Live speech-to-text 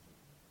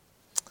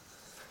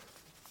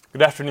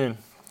Good afternoon.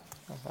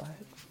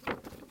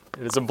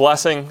 It is a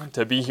blessing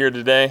to be here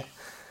today.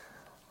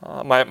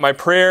 My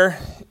prayer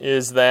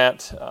is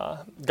that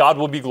God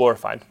will be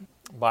glorified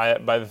by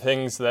the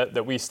things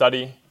that we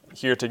study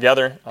here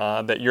together,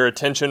 that your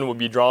attention will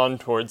be drawn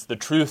towards the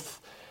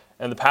truth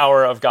and the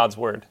power of God's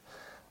Word.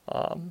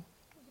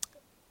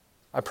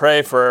 I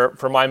pray for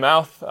my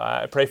mouth,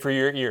 I pray for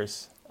your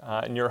ears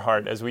and your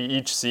heart as we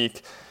each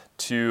seek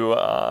to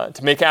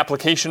make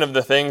application of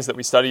the things that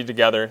we study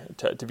together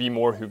to be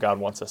more who God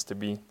wants us to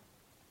be.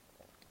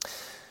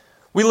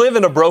 We live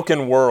in a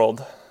broken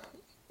world,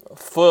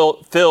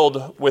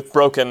 filled with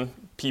broken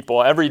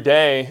people. Every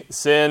day,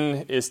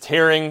 sin is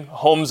tearing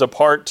homes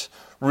apart,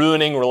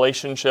 ruining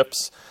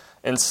relationships,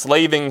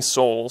 enslaving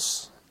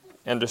souls,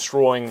 and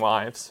destroying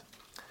lives.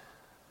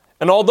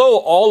 And although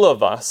all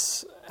of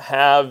us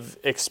have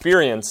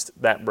experienced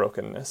that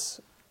brokenness,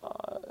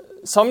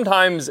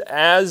 sometimes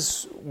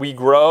as we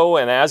grow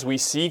and as we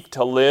seek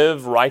to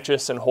live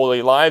righteous and holy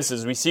lives,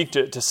 as we seek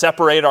to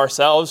separate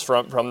ourselves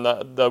from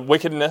the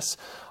wickedness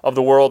of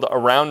the world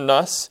around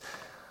us,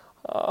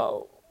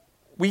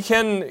 we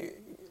can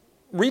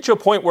reach a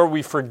point where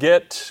we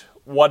forget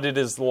what it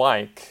is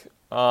like,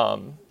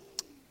 or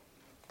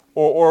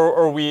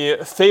we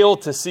fail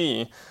to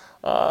see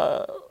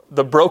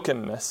the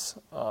brokenness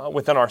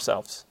within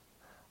ourselves,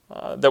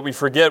 that we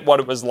forget what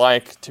it was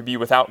like to be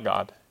without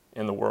God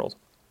in the world.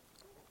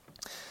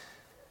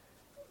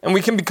 And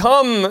we can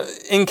become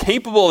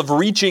incapable of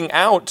reaching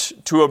out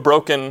to a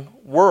broken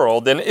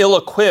world and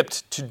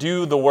ill-equipped to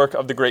do the work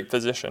of the great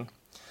physician.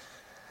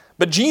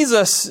 But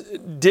Jesus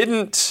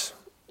didn't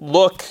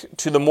look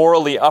to the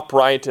morally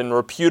upright and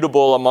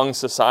reputable among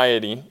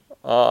society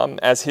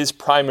as his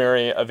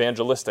primary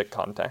evangelistic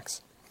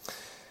context.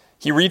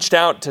 He reached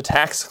out to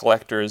tax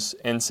collectors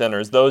and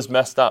sinners, those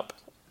messed up,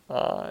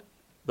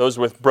 those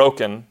with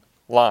broken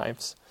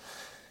lives.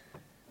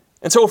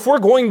 And so if we're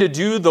going to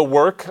do the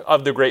work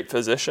of the great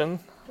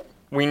physician,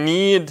 we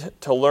need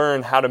to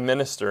learn how to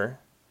minister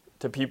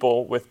to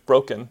people with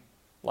broken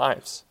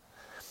lives.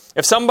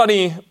 If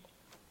somebody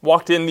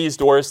walked in these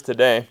doors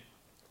today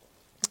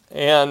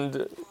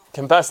and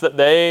confessed that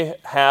they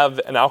have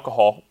an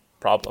alcohol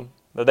problem,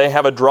 that they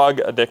have a drug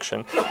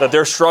addiction, that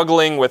they're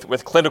struggling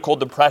with clinical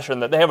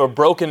depression, that they have a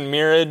broken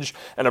marriage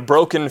and a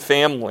broken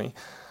family,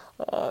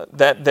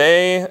 that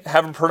they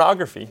have a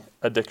pornography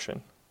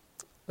addiction,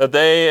 that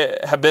they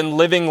have been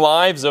living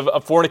lives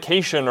of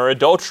fornication or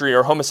adultery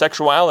or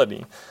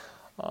homosexuality,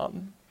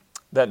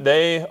 that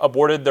they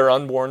aborted their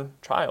unborn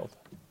child.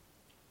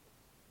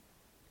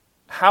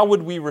 How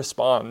would we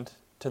respond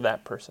to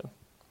that person?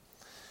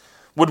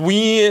 Would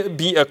we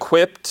be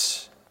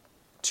equipped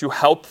to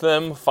help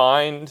them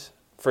find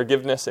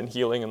forgiveness and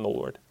healing in the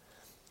Lord?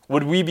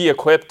 Would we be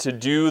equipped to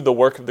do the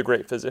work of the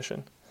great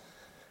physician?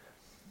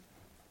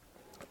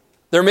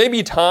 There may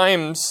be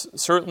times,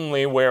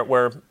 certainly,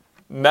 where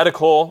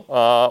medical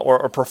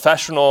or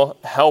professional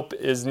help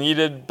is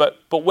needed, but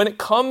when it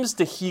comes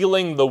to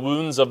healing the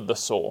wounds of the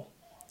soul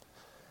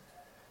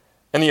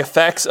and the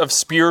effects of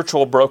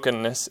spiritual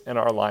brokenness in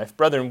our life,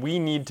 brethren, we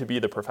need to be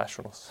the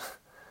professionals.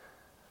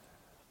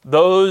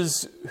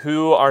 Those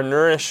who are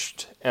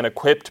nourished and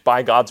equipped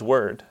by God's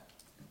word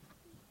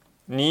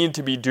need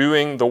to be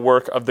doing the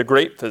work of the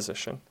great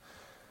physician.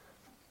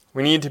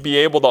 We need to be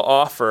able to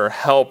offer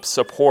help,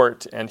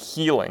 support, and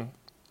healing,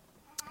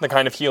 the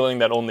kind of healing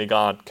that only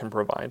God can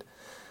provide.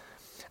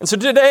 And so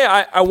today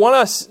I want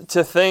us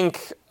to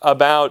think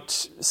about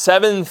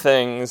 7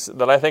 things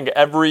that I think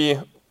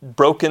every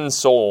broken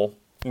soul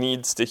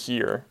needs to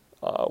hear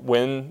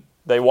when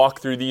they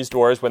walk through these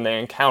doors, when they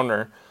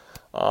encounter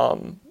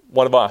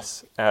one of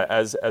us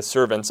as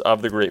servants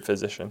of the great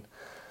physician.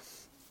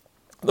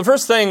 The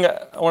first thing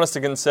I want us to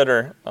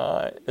consider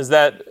is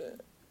that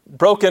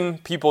broken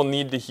people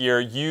need to hear,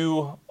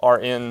 you are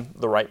in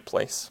the right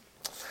place.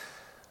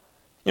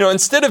 You know,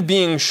 instead of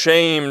being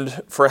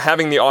shamed for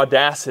having the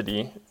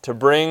audacity to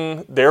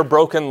bring their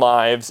broken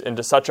lives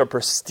into such a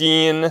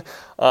pristine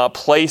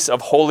place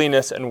of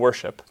holiness and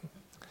worship,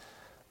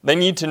 they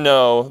need to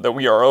know that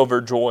we are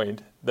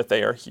overjoyed that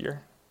they are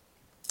here.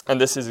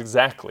 And this is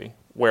exactly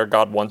where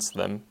God wants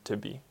them to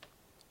be.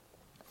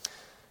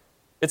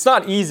 It's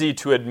not easy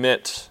to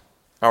admit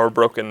our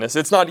brokenness.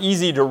 It's not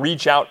easy to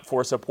reach out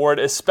for support,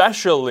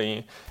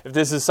 especially if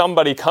this is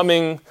somebody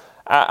coming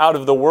out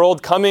of the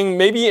world, coming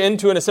maybe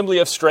into an assembly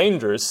of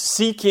strangers,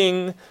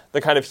 seeking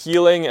the kind of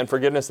healing and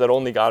forgiveness that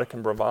only God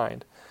can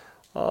provide.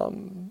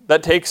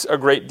 That takes a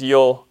great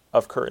deal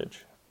of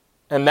courage.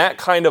 And that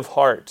kind of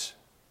heart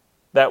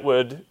that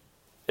would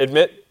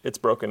admit its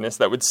brokenness,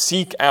 that would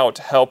seek out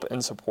help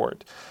and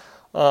support,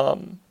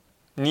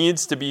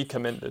 needs to be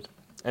commended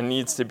and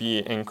needs to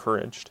be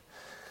encouraged.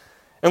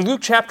 In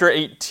Luke chapter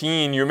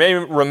 18, you may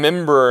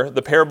remember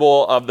the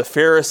parable of the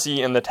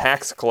Pharisee and the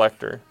tax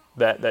collector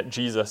that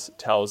Jesus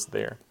tells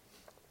there.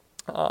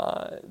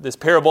 This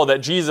parable that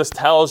Jesus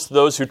tells to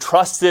those who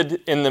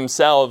trusted in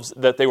themselves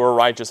that they were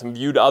righteous and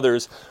viewed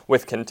others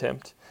with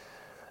contempt.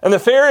 And the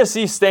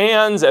Pharisee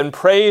stands and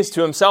prays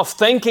to himself,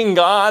 thanking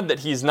God that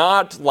he's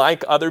not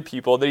like other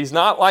people, that he's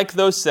not like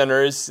those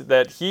sinners,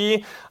 that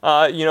he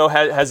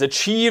has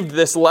achieved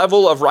this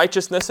level of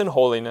righteousness and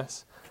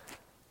holiness.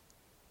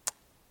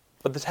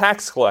 But the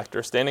tax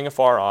collector, standing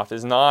afar off,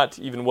 is not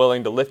even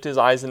willing to lift his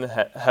eyes into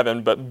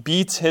heaven, but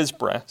beats his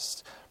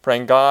breast,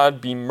 praying,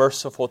 God, be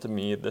merciful to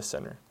me, the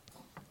sinner.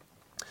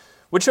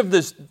 Which of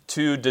the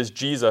two does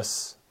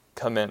Jesus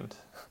commend?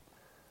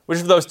 Which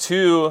of those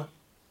two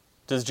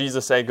does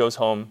Jesus say goes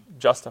home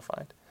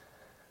justified?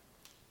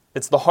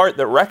 It's the heart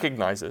that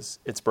recognizes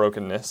its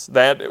brokenness,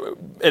 that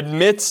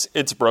admits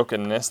its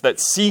brokenness, that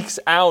seeks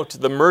out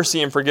the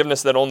mercy and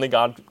forgiveness that only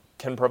God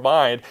can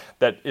provide,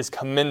 that is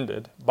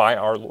commended by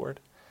our Lord.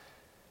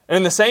 And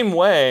in the same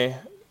way,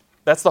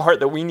 that's the heart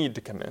that we need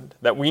to commend,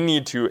 that we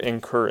need to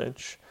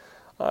encourage.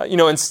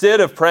 Instead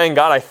of praying,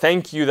 God, I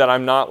thank you that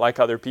I'm not like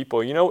other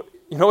people, you know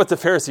what the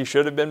Pharisee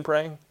should have been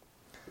praying?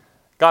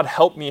 God,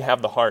 help me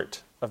have the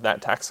heart of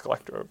that tax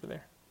collector over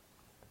there.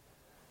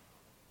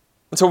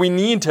 And so we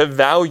need to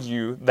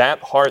value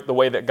that heart the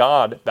way that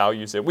God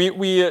values it.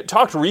 We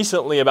talked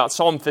recently about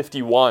Psalm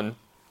 51.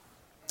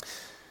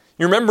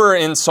 You remember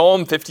in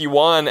Psalm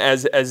 51,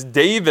 as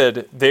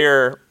David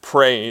there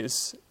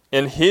prays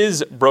in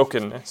his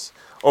brokenness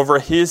over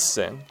his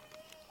sin.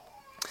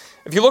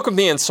 If you look with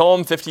me in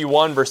Psalm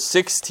 51, verse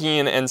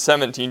 16 and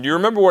 17, do you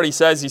remember what he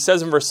says? He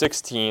says in verse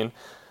 16,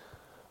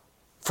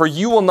 for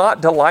you will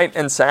not delight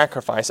in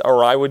sacrifice,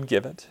 or I would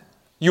give it.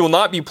 You will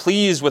not be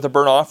pleased with a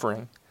burnt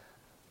offering.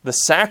 The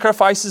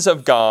sacrifices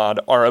of God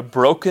are a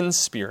broken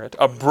spirit,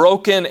 a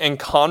broken and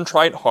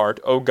contrite heart,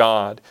 O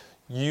God,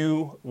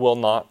 you will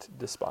not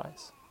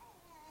despise.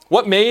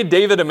 What made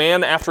David a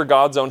man after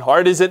God's own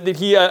heart? Is it that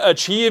he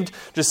achieved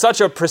just such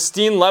a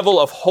pristine level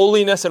of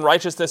holiness and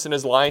righteousness in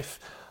his life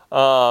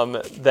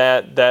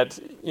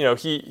that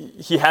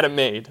he had it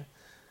made?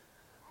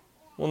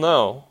 Well,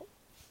 no.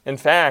 In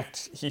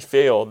fact, he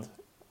failed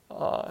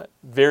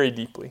very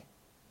deeply.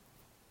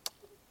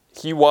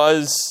 He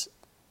was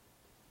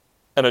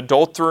an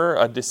adulterer,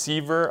 a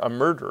deceiver, a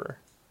murderer.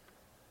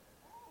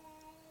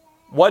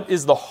 What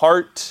is the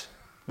heart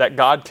that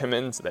God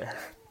commends there?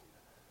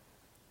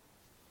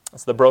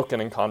 It's the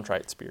broken and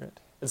contrite spirit.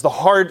 It's the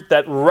heart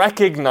that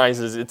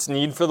recognizes its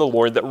need for the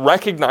Lord, that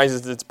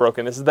recognizes its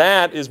brokenness.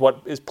 That is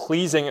what is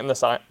pleasing in the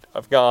sight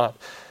of God.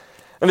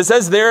 And it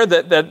says there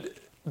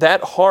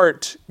that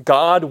heart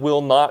God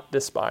will not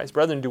despise.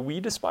 Brethren, do we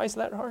despise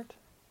that heart?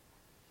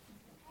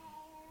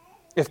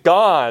 If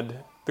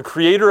God, the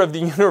creator of the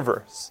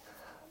universe,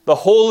 the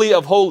Holy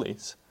of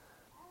Holies,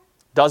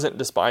 doesn't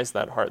despise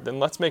that heart, then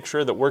let's make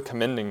sure that we're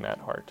commending that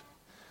heart,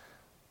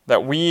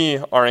 that we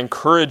are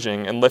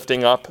encouraging and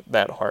lifting up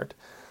that heart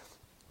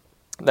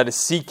that is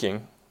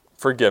seeking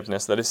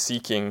forgiveness, that is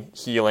seeking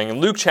healing. In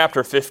Luke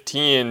chapter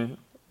 15,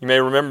 you may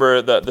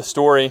remember the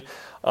story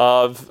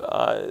of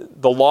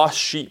the lost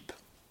sheep.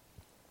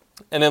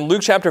 And in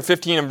Luke chapter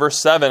 15 and verse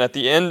 7, at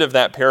the end of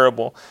that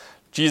parable,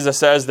 Jesus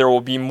says, there will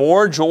be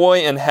more joy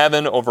in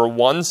heaven over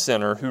one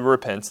sinner who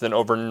repents than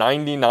over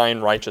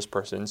 99 righteous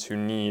persons who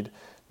need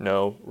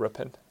no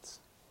repentance.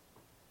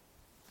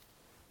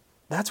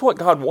 That's what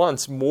God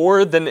wants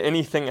more than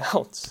anything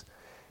else,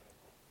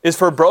 is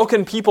for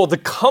broken people to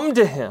come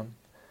to Him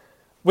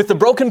with the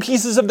broken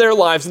pieces of their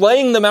lives,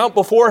 laying them out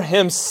before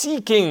Him,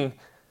 seeking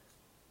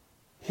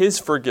His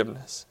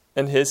forgiveness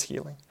and His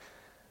healing.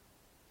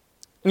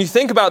 And you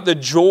think about the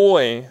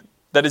joy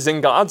that is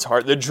in God's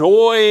heart, the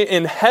joy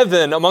in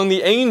heaven among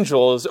the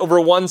angels over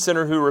one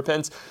sinner who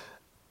repents.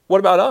 What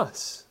about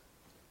us?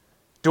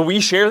 Do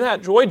we share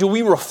that joy? Do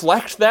we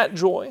reflect that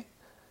joy?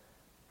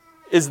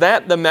 Is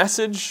that the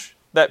message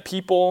that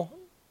people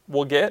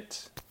will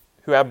get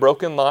who have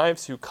broken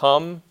lives, who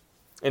come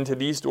into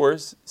these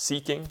doors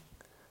seeking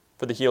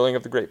for the healing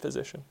of the great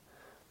physician?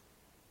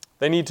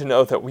 They need to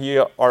know that we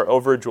are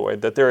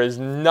overjoyed, that there is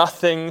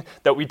nothing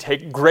that we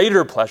take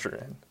greater pleasure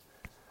in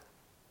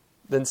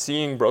than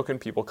seeing broken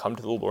people come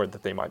to the Lord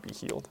that they might be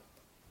healed.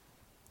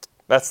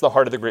 That's the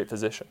heart of the great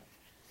physician.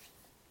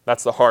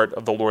 That's the heart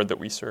of the Lord that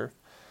we serve.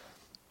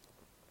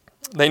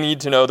 They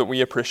need to know that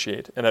we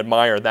appreciate and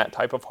admire that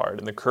type of heart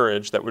and the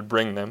courage that would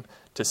bring them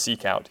to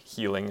seek out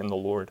healing in the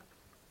Lord.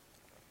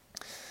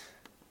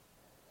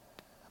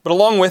 But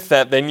along with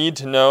that, they need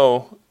to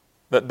know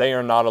that they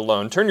are not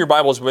alone. Turn your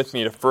Bibles with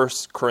me to 1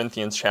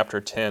 Corinthians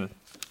chapter 10.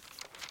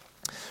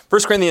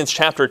 1 Corinthians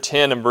chapter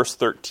 10 and verse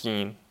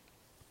 13.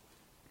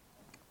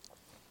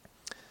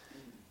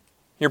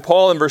 Here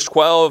Paul in verse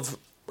 12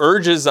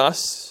 urges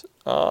us,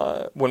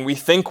 when we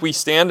think we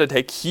stand, to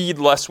take heed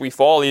lest we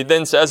fall. He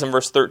then says in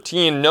verse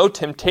 13, no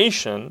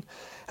temptation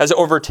has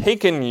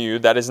overtaken you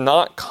that is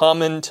not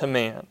common to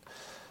man.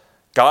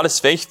 God is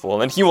faithful,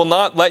 and He will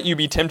not let you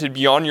be tempted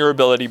beyond your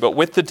ability, but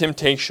with the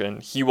temptation,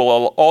 He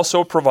will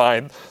also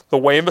provide the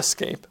way of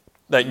escape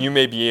that you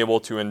may be able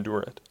to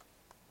endure it.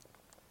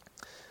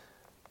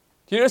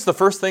 Do you notice the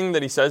first thing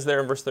that he says there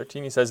in verse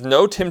 13? He says,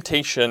 no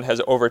temptation has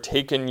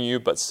overtaken you,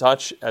 but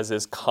such as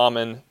is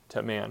common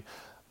to man.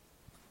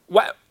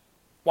 Why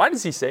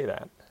does he say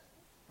that?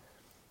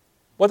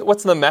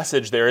 What's the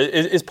message there?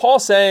 Is Paul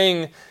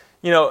saying,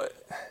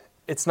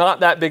 it's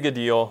not that big a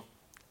deal.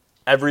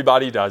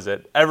 Everybody does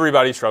it.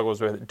 Everybody struggles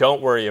with it.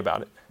 Don't worry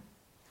about it.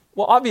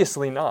 Well,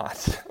 obviously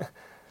not.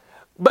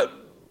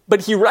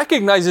 But he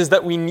recognizes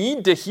that we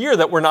need to hear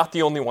that we're not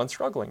the only one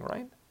struggling,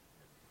 right?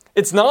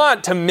 It's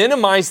not to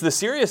minimize the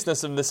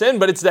seriousness of the sin,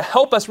 but it's to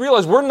help us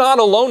realize we're not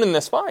alone in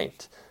this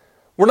fight.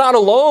 We're not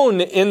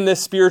alone in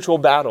this spiritual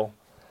battle.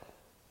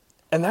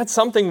 And that's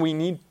something we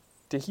need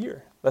to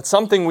hear. That's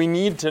something we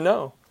need to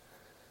know.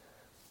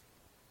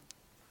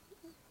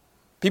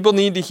 People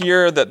need to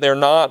hear that they're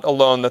not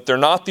alone, that they're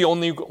not the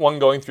only one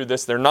going through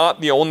this. They're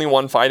not the only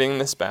one fighting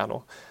this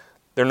battle.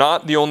 They're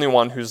not the only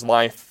one whose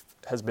life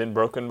has been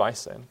broken by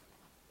sin.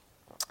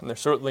 And they're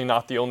certainly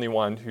not the only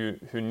one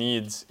who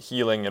needs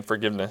healing and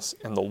forgiveness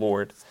in the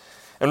Lord.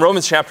 In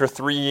Romans chapter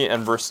 3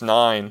 and verse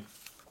 9,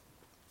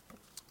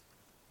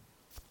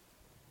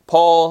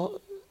 Paul,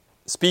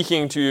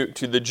 speaking to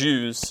the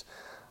Jews,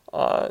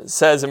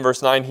 says in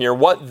verse 9 here,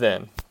 "What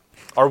then?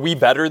 Are we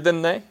better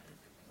than they?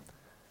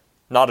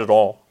 Not at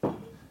all.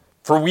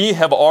 For we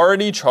have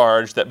already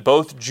charged that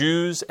both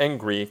Jews and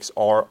Greeks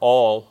are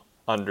all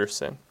under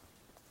sin."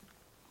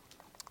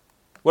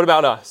 What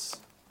about us?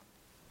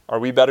 Are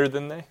we better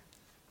than they?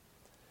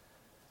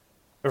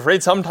 I'm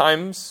afraid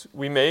sometimes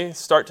we may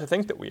start to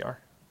think that we are.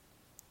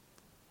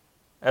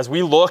 As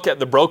we look at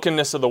the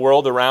brokenness of the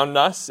world around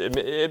us,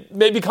 it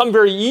may become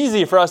very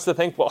easy for us to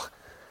think, well,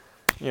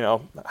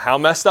 how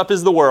messed up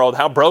is the world?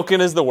 How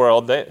broken is the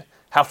world?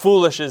 How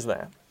foolish is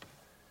that?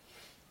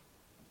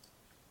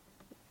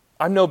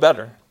 I'm no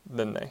better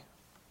than they.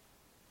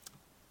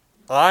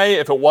 I,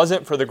 if it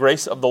wasn't for the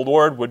grace of the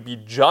Lord, would be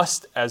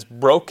just as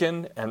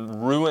broken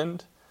and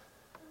ruined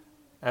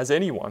as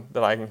anyone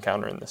that I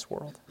encounter in this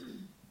world.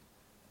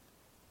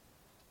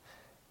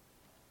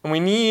 And we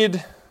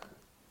need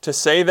to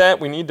say that.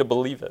 We need to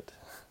believe it.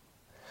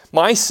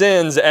 My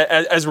sins,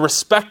 as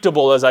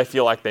respectable as I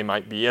feel like they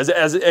might be, as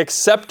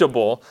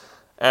acceptable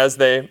as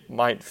they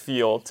might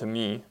feel to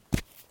me,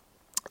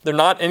 they're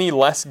not any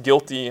less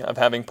guilty of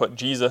having put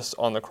Jesus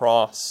on the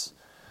cross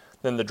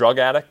than the drug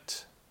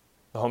addict,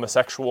 the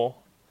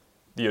homosexual,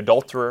 the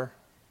adulterer,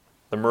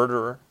 the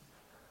murderer.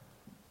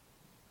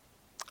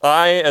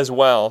 I, as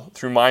well,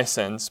 through my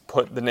sins,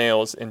 put the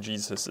nails in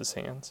Jesus'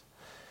 hands.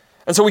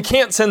 And so we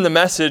can't send the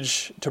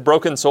message to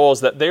broken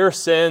souls that their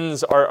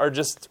sins are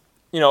just,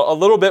 a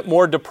little bit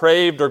more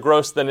depraved or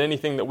gross than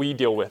anything that we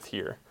deal with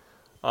here.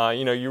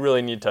 You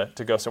really need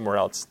to go somewhere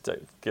else to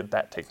get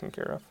that taken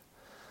care of.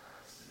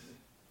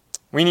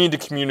 We need to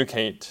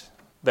communicate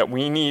that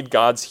we need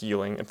God's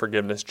healing and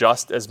forgiveness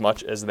just as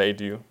much as they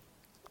do.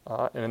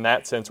 And in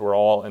that sense, we're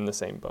all in the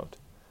same boat.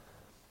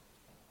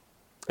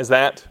 Is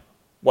that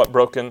what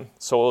broken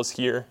souls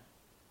hear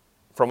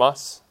from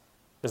us?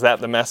 Is that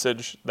the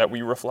message that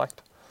we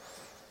reflect?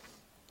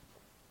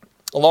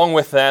 Along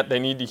with that, they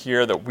need to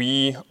hear that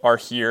we are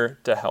here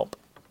to help.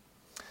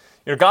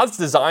 God's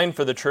design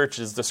for the church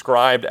is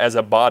described as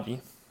a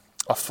body,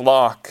 a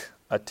flock,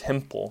 a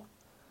temple,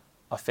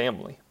 a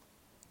family.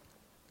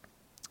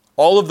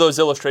 All of those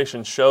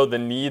illustrations show the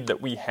need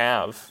that we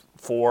have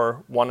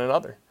for one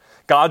another.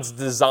 God's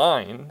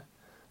design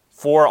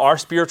for our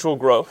spiritual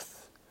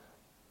growth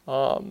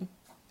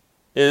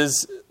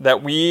is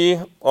that we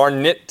are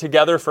knit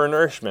together for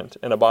nourishment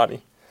in a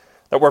body,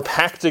 that we're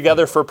packed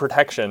together for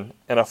protection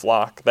in a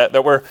flock,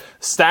 that we're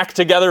stacked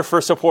together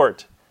for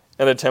support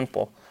in a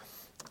temple,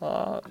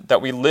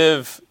 that we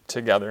live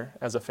together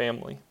as a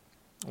family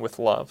with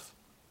love.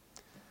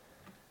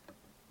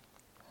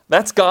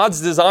 That's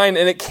God's design,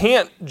 and it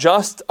can't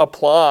just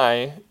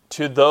apply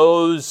to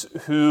those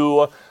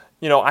who,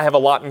 I have a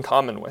lot in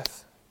common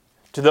with,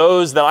 to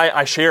those that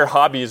I share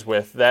hobbies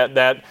with,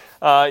 that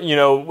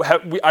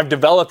I've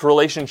developed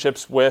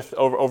relationships with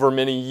over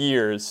many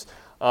years,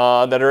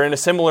 that are in a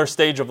similar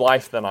stage of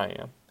life than I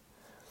am.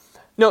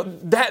 No,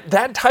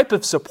 that type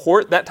of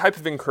support, that type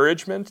of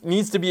encouragement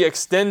needs to be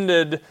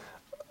extended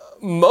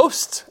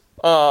most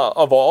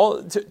of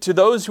all to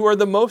those who are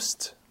the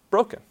most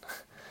broken.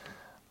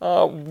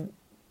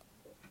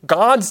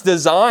 God's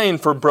design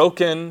for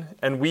broken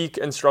and weak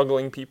and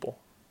struggling people,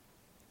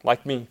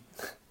 like me,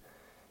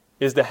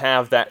 is to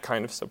have that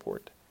kind of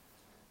support,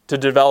 to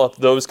develop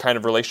those kind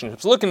of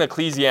relationships. Look in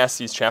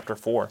Ecclesiastes chapter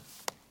 4.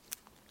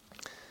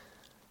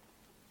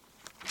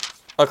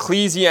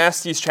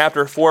 Ecclesiastes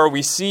chapter 4,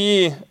 we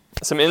see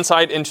some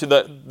insight into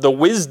the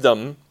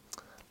wisdom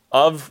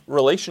of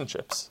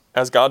relationships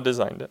as God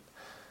designed it.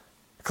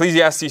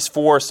 Ecclesiastes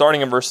 4,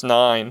 starting in verse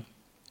 9,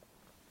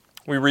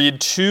 we read,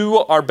 "Two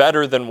are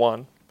better than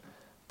one,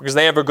 because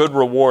they have a good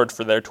reward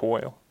for their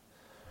toil.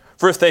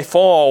 For if they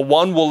fall,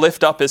 one will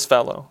lift up his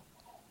fellow.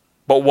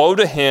 But woe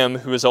to him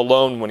who is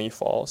alone when he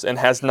falls, and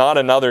has not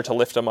another to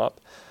lift him up.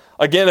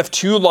 Again, if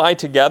two lie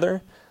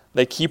together,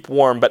 they keep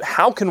warm. But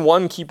how can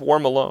one keep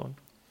warm alone?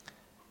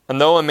 And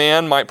though a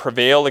man might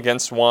prevail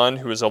against one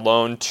who is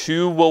alone,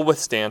 two will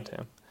withstand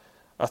him.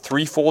 A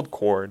threefold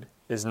cord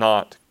is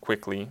not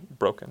quickly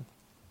broken."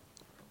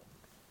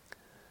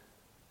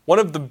 One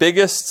of the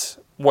biggest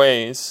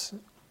ways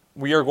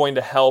we are going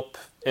to help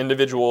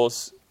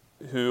individuals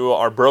who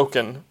are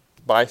broken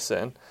by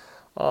sin.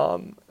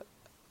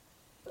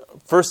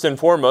 First and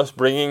foremost,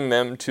 bringing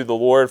them to the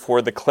Lord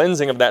for the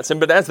cleansing of that sin.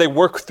 But as they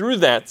work through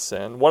that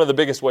sin, one of the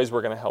biggest ways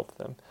we're going to help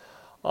them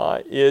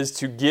is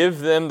to give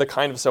them the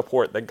kind of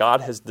support that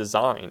God has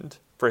designed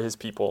for his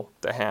people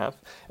to have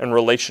in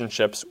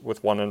relationships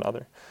with one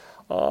another.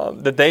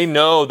 That they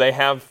know they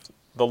have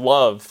the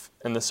love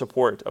and the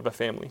support of a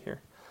family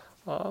here.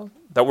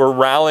 That we're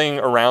rallying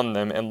around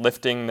them and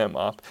lifting them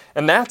up.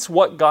 And that's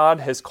what God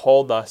has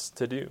called us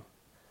to do.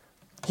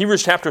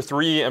 Hebrews chapter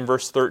 3 and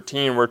verse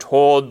 13, we're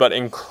told, but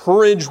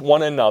encourage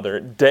one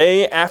another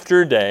day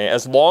after day,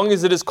 as long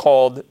as it is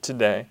called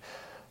today,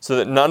 so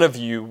that none of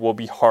you will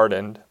be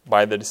hardened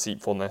by the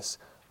deceitfulness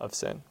of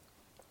sin.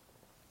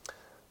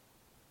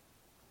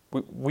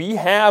 We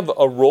have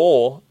a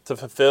role to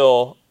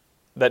fulfill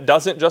that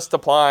doesn't just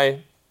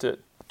apply to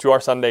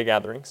our Sunday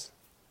gatherings.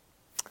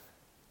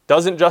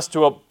 Doesn't just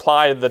to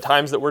apply to the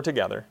times that we're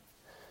together.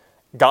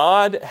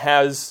 God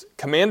has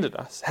commanded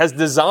us, has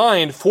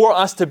designed for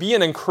us to be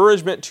an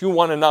encouragement to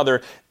one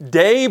another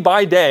day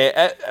by day,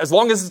 as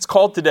long as it's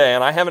called today.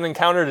 And I haven't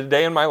encountered a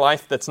day in my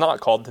life that's not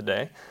called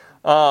today.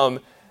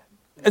 And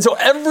so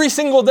every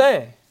single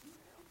day,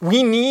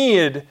 we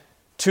need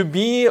to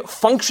be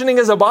functioning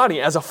as a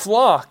body, as a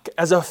flock,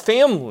 as a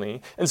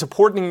family, and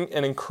supporting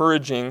and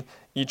encouraging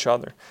each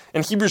other.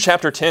 In Hebrews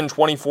chapter 10,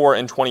 24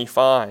 and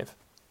 25,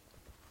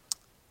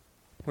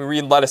 we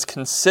read, let us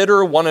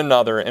consider one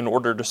another in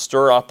order to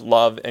stir up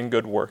love and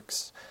good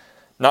works,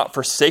 not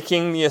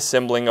forsaking the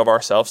assembling of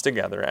ourselves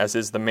together, as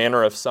is the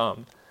manner of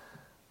some,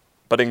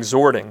 but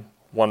exhorting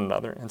one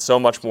another, and so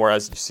much more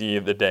as you see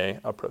the day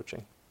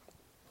approaching.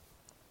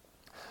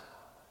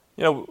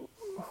 You know,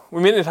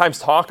 we many times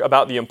talk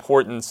about the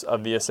importance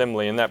of the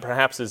assembly, and that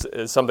perhaps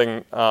is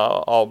something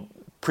I'll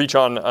preach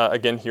on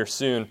again here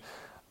soon.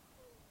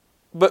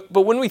 But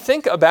when we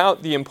think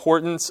about the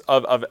importance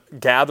of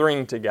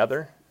gathering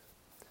together,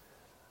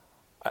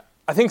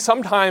 I think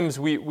sometimes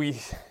we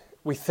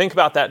think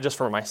about that just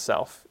for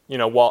myself. You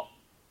know, well,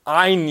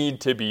 I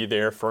need to be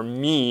there for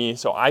me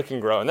so I can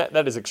grow. And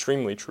that is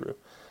extremely true.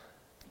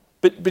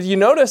 But you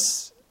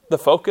notice the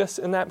focus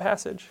in that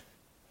passage?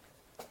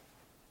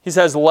 He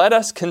says, let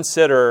us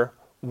consider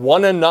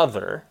one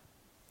another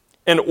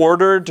in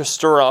order to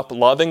stir up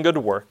love and good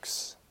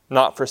works,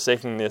 not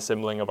forsaking the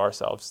assembling of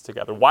ourselves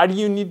together. Why do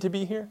you need to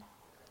be here?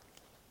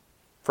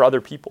 For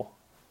other people.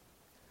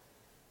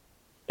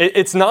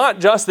 It's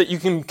not just that you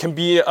can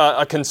be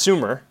a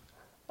consumer,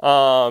 be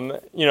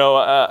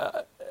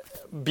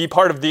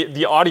part of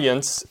the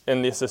audience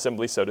in this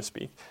assembly, so to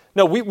speak.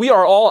 No, we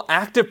are all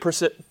active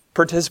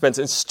participants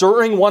in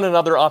stirring one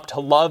another up to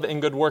love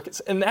and good works.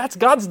 And that's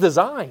God's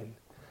design.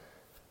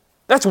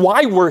 That's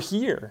why we're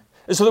here,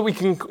 is so that we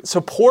can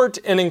support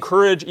and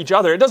encourage each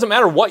other. It doesn't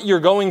matter what you're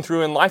going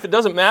through in life. It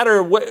doesn't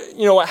matter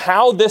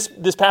how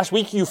this past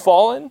week you've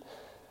fallen.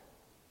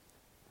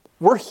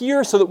 We're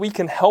here so that we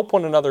can help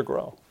one another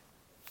grow.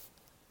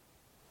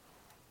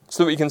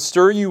 So that we can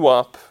stir you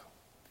up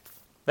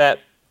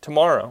that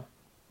tomorrow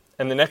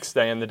and the next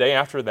day and the day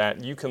after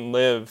that, you can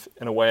live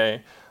in a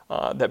way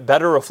that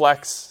better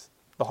reflects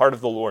the heart of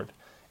the Lord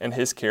and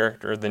his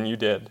character than you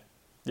did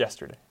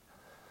yesterday.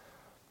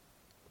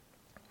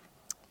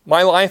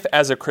 My life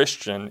as a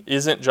Christian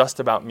isn't just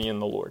about me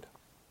and the Lord.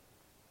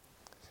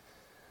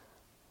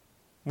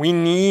 We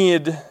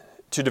need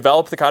to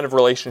develop the kind of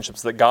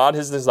relationships that God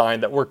has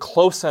designed that we're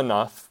close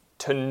enough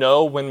to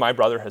know when my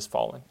brother has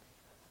fallen.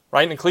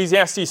 Right? In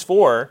Ecclesiastes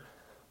 4,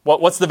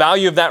 what's the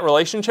value of that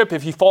relationship?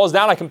 If he falls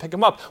down, I can pick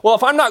him up. Well,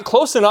 if I'm not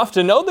close enough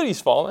to know that he's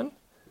fallen,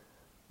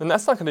 then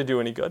that's not going to do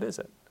any good, is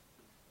it?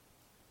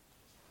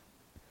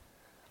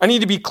 I need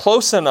to be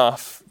close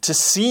enough to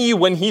see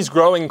when he's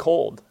growing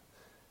cold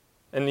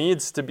and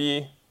needs to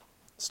be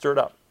stirred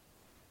up.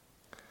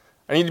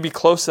 I need to be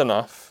close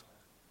enough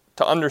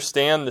to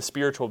understand the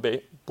spiritual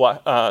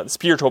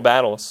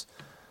battles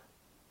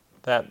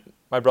that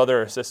my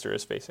brother or sister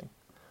is facing.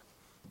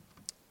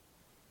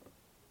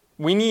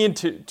 We need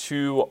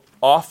to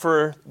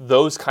offer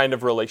those kind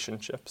of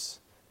relationships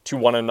to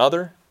one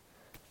another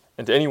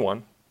and to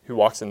anyone who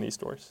walks in these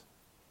doors.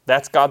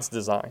 That's God's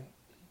design.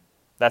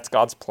 That's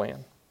God's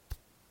plan.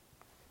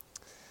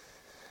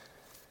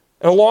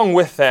 And along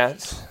with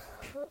that,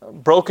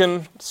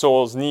 broken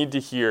souls need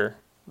to hear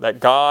that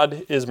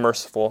God is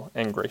merciful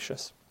and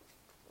gracious.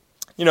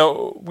 You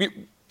know,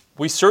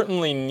 we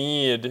certainly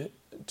need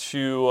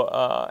to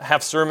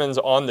have sermons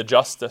on the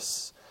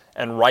justice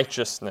and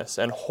righteousness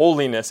and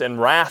holiness and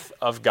wrath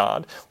of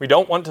God. We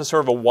don't want to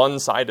serve a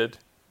one-sided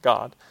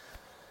God.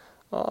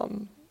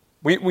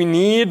 We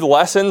need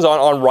lessons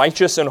on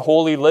righteous and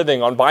holy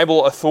living, on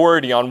Bible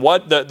authority, on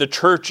what the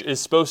church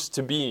is supposed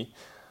to be.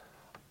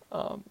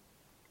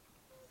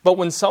 But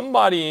when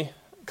somebody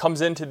comes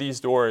into these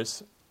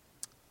doors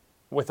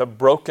with a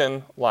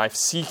broken life,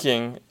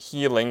 seeking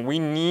healing, we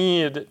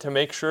need to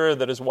make sure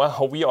that as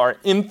well we are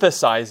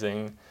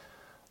emphasizing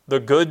the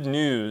good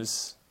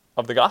news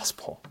of the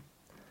gospel.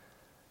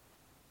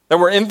 That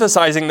we're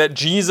emphasizing that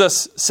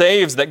Jesus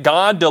saves, that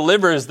God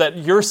delivers, that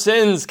your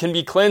sins can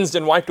be cleansed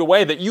and wiped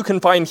away, that you can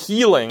find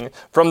healing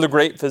from the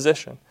great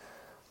physician.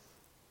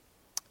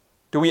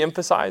 Do we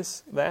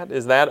emphasize that?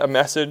 Is that a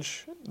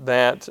message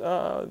that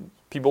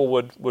people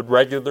would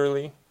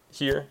regularly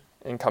hear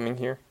in coming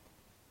here?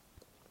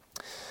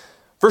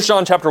 1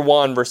 John chapter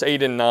 1, verse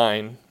 8 and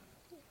 9,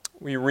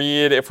 we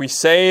read, "If we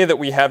say that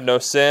we have no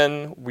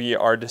sin, we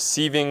are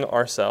deceiving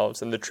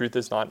ourselves, and the truth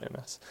is not in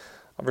us."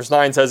 Verse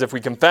 9 says, "If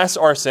we confess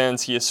our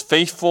sins, he is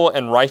faithful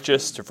and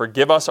righteous to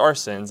forgive us our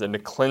sins and to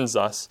cleanse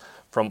us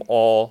from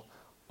all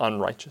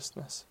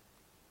unrighteousness."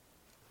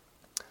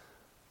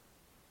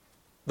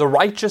 The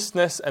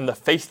righteousness and the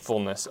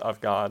faithfulness of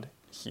God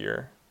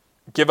here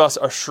give us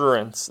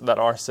assurance that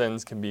our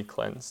sins can be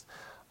cleansed.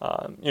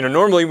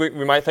 Normally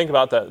we might think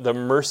about the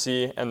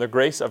mercy and the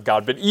grace of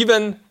God, but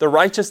even the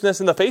righteousness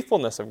and the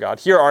faithfulness of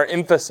God here are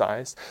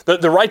emphasized.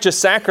 The righteous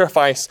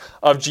sacrifice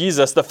of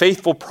Jesus, the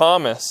faithful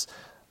promise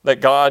that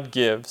God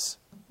gives,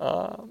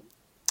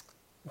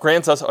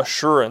 grants us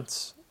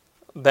assurance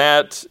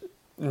that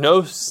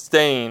no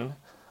stain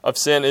of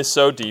sin is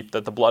so deep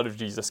that the blood of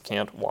Jesus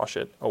can't wash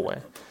it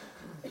away.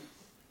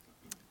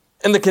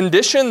 And the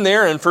condition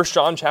there in 1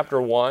 John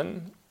chapter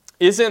 1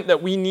 isn't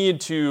that we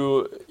need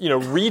to,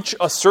 reach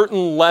a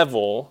certain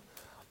level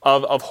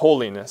of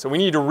holiness. And we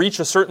need to reach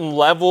a certain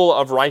level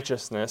of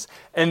righteousness.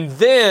 And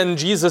then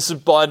Jesus'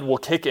 blood will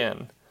kick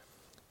in.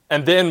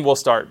 And then we'll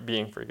start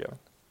being forgiven.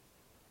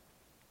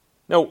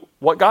 No,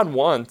 what God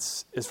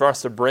wants is for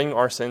us to bring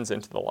our sins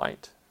into the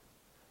light.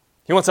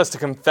 He wants us to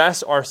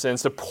confess our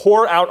sins, to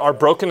pour out our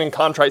broken and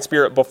contrite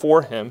spirit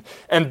before him.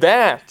 And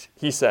that,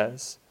 he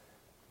says,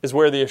 is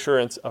where the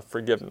assurance of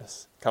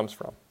forgiveness comes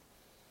from.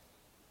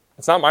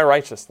 It's not my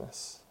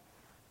righteousness.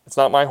 It's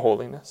not my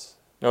holiness.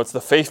 No, it's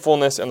the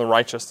faithfulness and the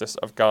righteousness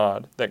of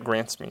God that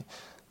grants me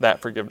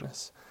that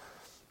forgiveness.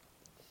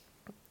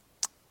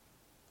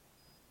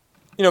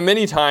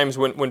 Many times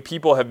when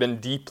people have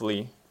been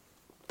deeply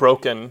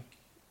broken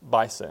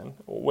by sin,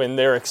 when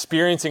they're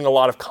experiencing a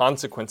lot of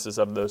consequences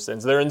of those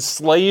sins, they're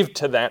enslaved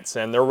to that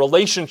sin, their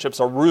relationships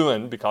are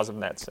ruined because of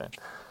that sin.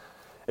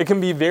 It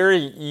can be very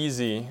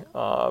easy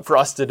for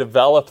us to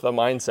develop the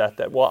mindset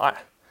that,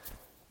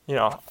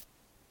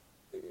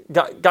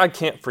 God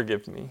can't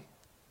forgive me.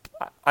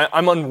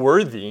 I'm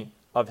unworthy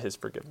of his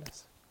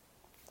forgiveness.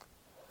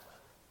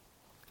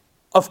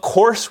 Of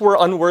course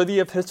we're unworthy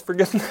of his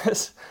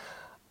forgiveness.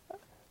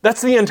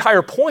 That's the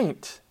entire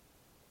point.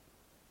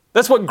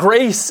 That's what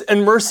grace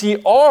and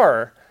mercy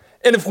are.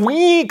 And if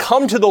we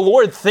come to the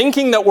Lord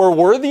thinking that we're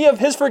worthy of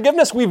his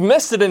forgiveness, we've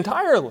missed it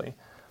entirely.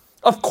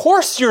 Of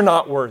course you're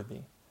not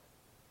worthy.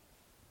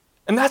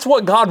 And that's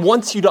what God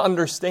wants you to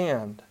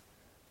understand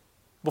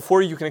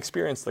before you can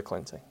experience the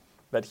cleansing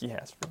that he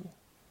has for you.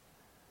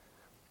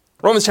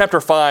 Romans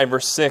chapter 5,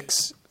 verse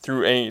 6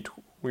 through 8,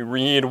 we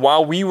read,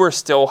 "While we were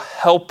still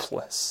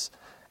helpless,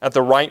 at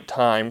the right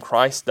time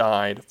Christ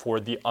died for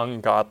the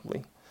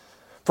ungodly.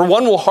 For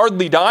one will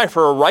hardly die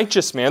for a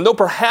righteous man, though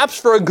perhaps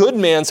for a good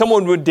man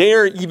someone would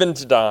dare even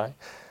to die.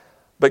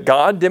 But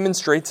God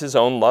demonstrates his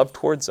own love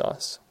towards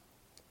us,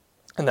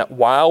 and that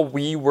while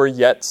we were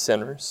yet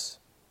sinners,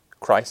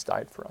 Christ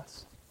died for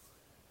us."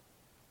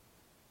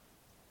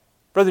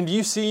 Brethren, do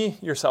you see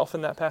yourself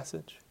in that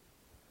passage?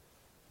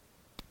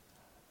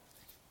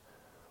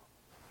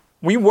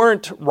 We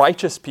weren't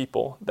righteous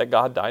people that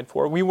God died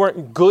for. We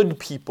weren't good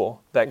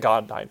people that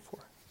God died for.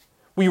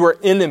 We were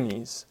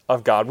enemies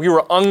of God. We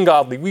were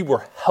ungodly. We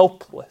were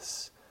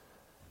helpless.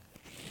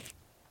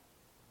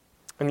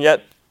 And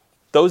yet,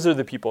 those are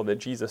the people that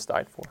Jesus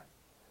died for.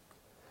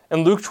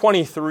 In Luke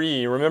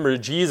 23, remember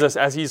Jesus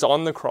as he's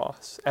on the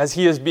cross, as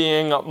he is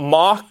being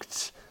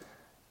mocked,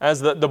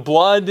 as the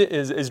blood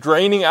is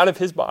draining out of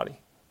his body.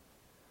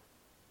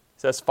 He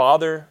says,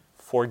 "Father,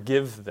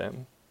 forgive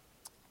them,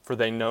 for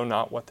they know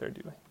not what they're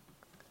doing."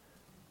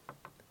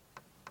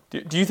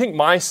 Do you think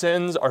my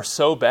sins are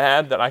so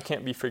bad that I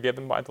can't be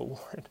forgiven by the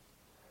Lord?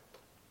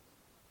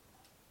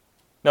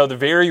 No, the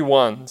very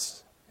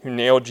ones who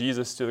nailed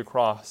Jesus to the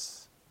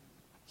cross,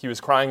 he was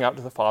crying out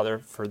to the Father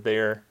for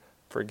their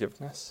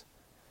forgiveness.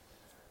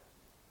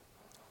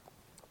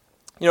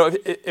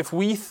 If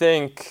we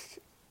think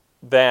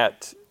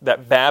that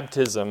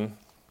baptism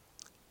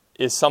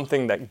is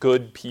something that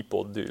good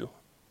people do,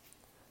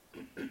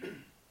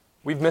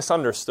 we've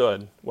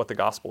misunderstood what the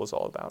gospel is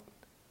all about.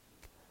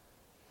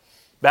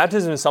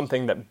 Baptism is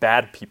something that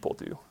bad people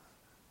do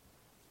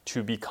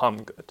to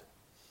become good.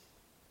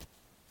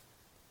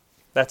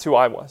 That's who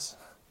I was.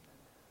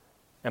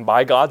 And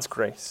by God's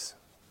grace,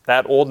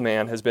 that old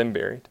man has been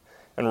buried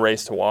and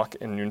raised to walk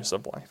in newness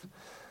of life.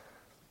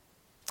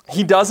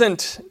 He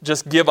doesn't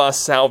just give us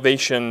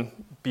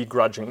salvation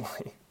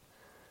begrudgingly.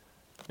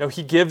 No,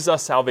 he gives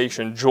us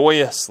salvation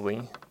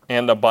joyously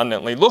and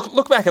abundantly.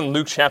 Look back in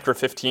Luke chapter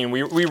 15.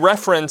 We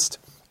referenced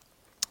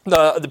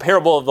the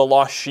parable of the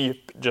lost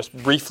sheep just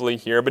briefly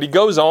here, but he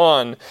goes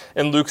on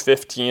in Luke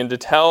 15 to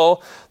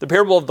tell the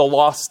parable of the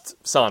lost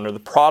son, or the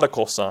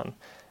prodigal son,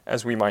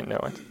 as we might know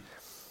it.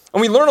 And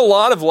we learn a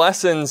lot of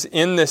lessons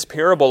in this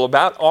parable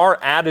about our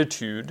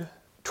attitude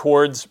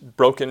towards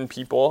broken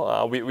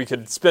people. We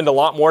could spend a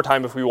lot more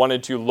time if we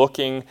wanted to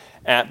looking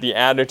at the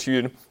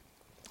attitude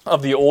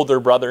of the older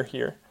brother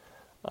here.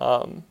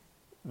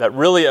 That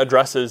really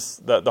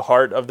addresses the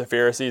heart of the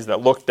Pharisees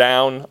that look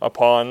down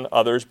upon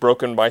others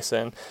broken by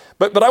sin.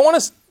 But I want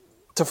us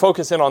to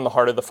focus in on the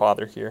heart of the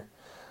Father here.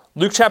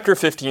 Luke chapter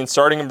 15,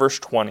 starting in verse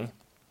 20.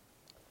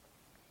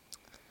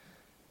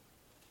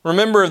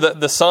 Remember that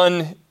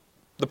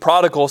the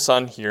prodigal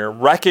son here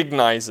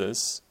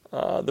recognizes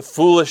the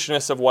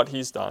foolishness of what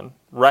he's done,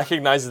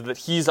 recognizes that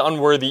he's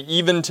unworthy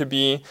even to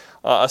be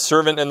a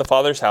servant in the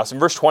Father's house. In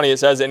verse 20 it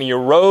says, "And he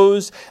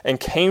arose and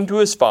came to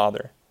his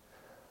father.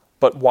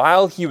 But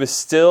while he was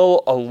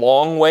still a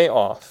long way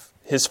off,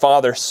 his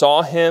father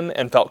saw him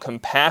and felt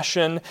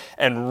compassion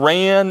and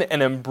ran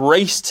and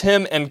embraced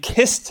him and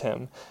kissed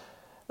him.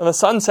 And the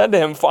son said to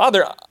him,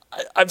 'Father,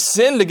 I've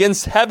sinned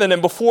against heaven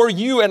and before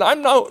you, and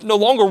I'm no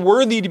longer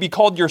worthy to be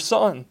called your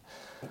son.'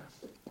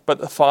 But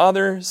the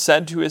father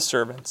said to his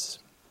servants,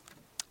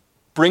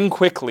 'Bring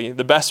quickly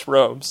the best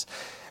robes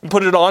and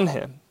put it on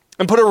him,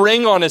 and put a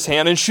ring on his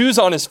hand and shoes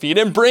on his feet,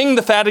 and bring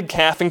the fatted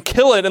calf and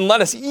kill it, and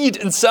let us eat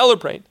and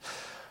celebrate.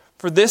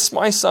 For this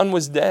my son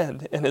was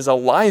dead and is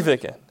alive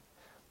again.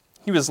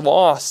 He was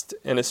lost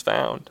and is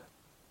found.'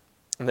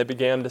 And they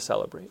began to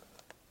celebrate."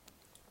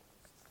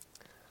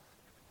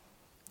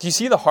 Do you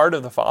see the heart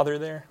of the Father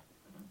there?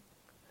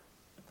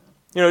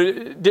 You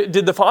know,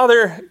 did the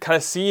Father kind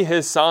of see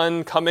his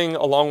son coming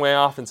a long way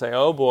off and say,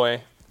 "Oh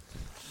boy,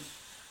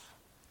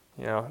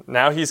 you know,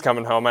 now he's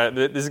coming home.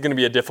 This is going to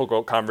be a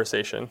difficult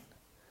conversation.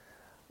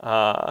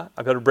 I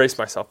better brace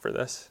myself for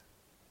this"?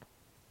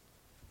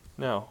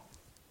 No.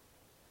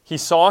 He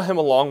saw him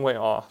a long way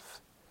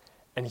off,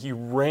 and he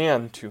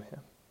ran to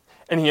him,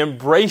 and he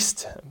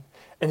embraced him,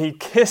 and he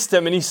kissed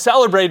him, and he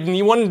celebrated, and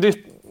he wanted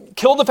to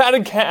kill the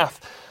fatted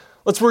calf.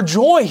 Let's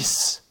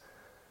rejoice,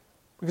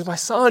 because my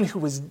son who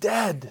was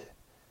dead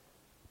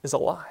is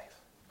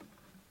alive.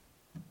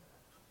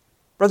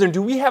 Brethren,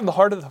 do we have the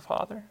heart of the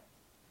Father?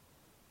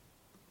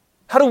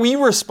 How do we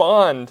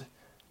respond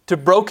to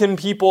broken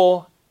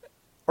people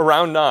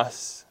around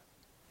us?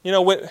 You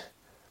know,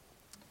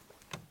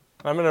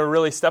 I'm going to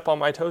really step on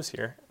my toes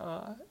here.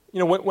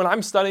 When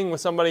I'm studying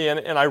with somebody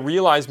and I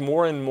realize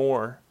more and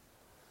more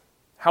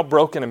how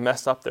broken and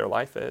messed up their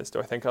life is, do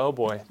I think, "Oh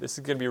boy, this is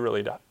going to be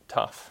really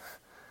tough"?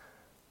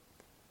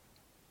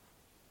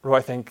 Or do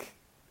I think,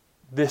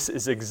 this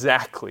is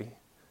exactly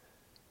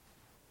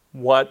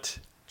what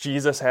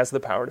Jesus has the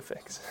power to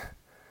fix?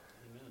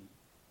 Amen.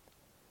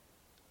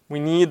 We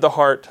need the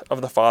heart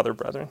of the Father,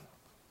 brethren.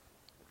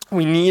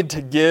 We need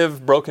to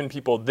give broken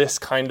people this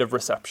kind of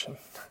reception,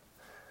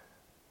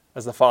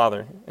 as the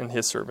Father and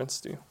his servants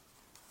do.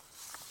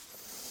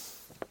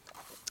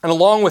 And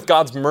along with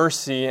God's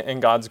mercy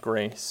and God's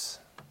grace,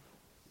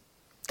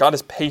 God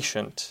is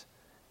patient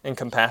and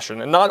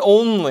compassionate. And not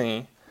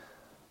only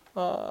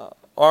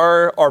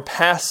are our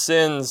past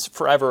sins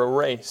forever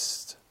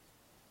erased,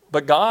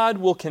 but God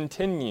will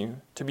continue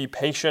to be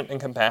patient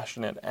and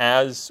compassionate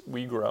as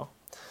we grow.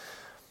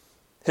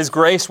 His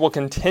grace will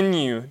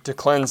continue to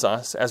cleanse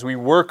us as we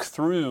work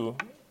through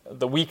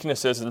the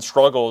weaknesses and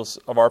struggles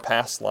of our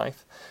past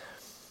life.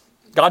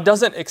 God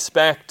doesn't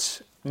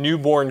expect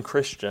newborn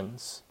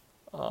Christians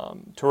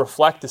to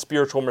reflect the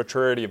spiritual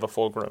maturity of a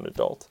full-grown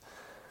adult.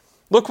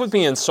 Look with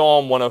me in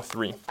Psalm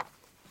 103.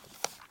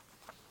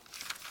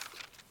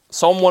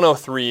 Psalm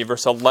 103,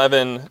 verse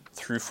 11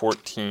 through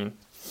 14.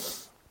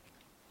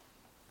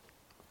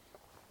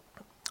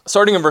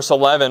 Starting in verse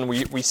 11,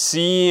 we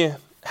see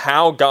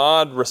how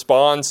God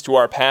responds to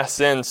our past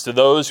sins, to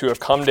those who have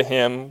come to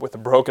him with a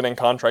broken and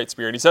contrite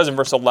spirit. He says in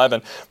verse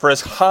 11, "For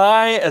as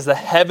high as the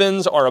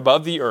heavens are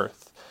above the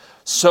earth,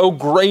 so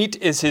great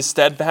is his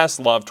steadfast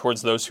love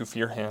towards those who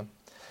fear him.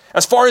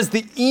 As far as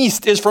the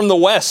east is from the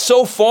west,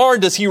 so far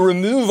does he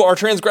remove our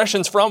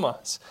transgressions from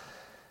us.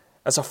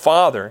 As a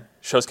father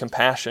shows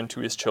compassion to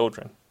his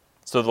children,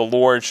 so the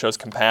Lord shows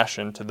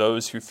compassion to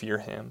those who fear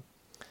him.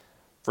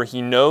 For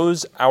he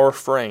knows our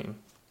frame.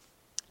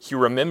 He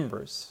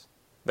remembers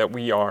that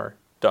we are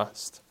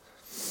dust."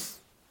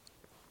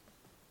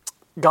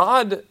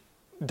 God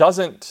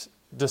doesn't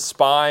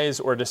despise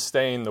or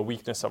disdain the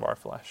weakness of our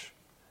flesh.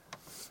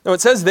 Now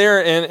it says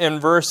there in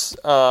verse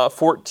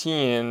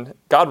 14,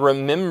 God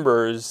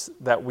remembers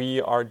that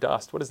we are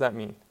dust. What does that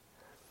mean?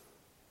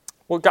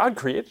 Well, God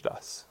created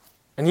us,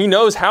 and he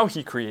knows how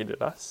he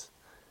created us.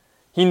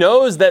 He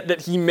knows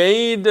that he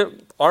made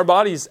our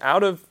bodies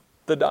out of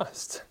the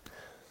dust.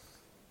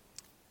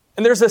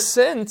 And there's a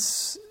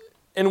sense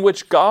in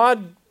which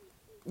God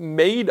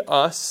made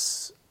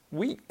us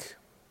weak.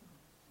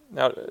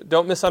 Now,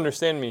 don't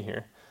misunderstand me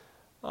here.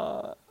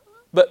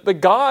 But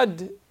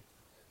God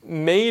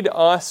made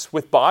us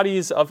with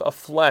bodies of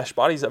flesh,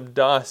 bodies of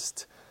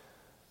dust,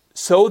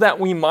 so that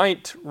we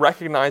might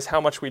recognize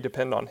how much we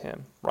depend on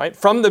him, right?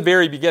 From the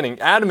very beginning,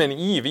 Adam and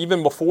Eve,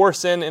 even before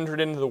sin entered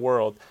into the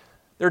world,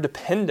 they're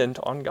dependent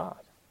on God,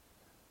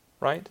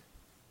 right?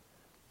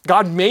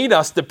 God made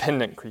us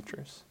dependent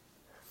creatures.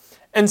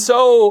 And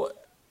so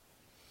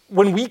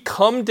when we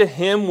come to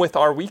him with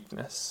our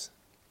weakness,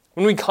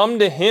 when we come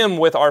to him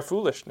with our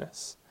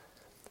foolishness,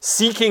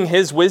 seeking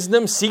his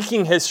wisdom,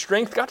 seeking his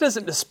strength, God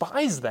doesn't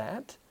despise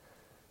that.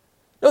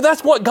 No,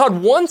 that's what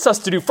God wants us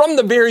to do. From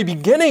the very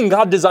beginning,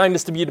 God designed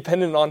us to be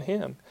dependent on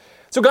him.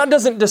 So God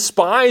doesn't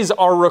despise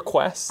our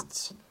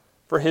requests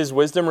for his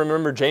wisdom.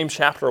 Remember James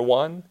chapter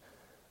 1?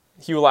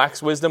 He who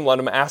lacks wisdom, let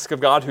him ask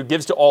of God, who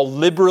gives to all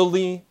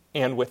liberally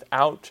and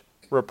without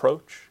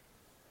reproach.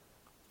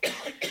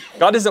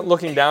 God isn't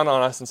looking down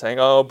on us and saying,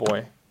 oh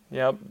boy,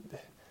 yep,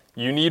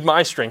 you need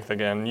my strength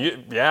again.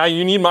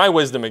 You need my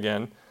wisdom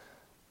again.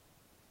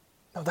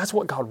 No, that's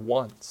what God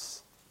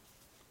wants.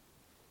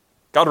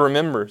 God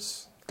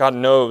remembers. God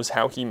knows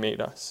how he made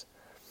us.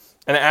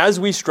 And as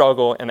we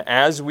struggle and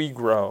as we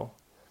grow,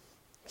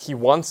 he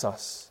wants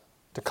us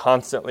to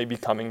constantly be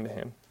coming to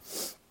him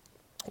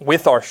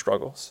with our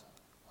struggles.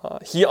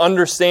 He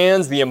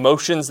understands the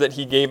emotions that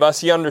he gave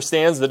us. He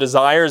understands the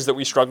desires that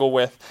we struggle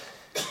with.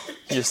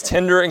 He is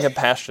tender and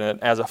compassionate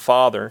as a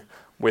father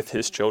with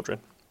his children.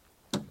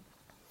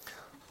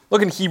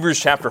 Look in Hebrews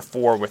chapter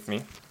 4 with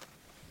me.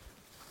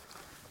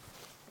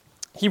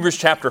 Hebrews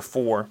chapter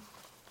 4.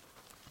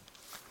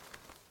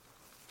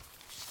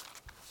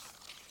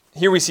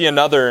 Here we see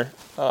another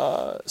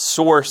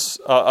source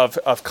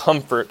of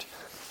comfort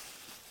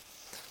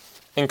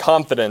and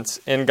confidence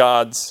in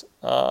God's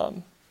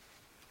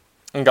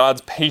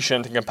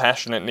patient and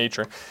compassionate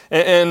nature.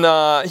 In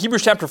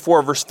Hebrews chapter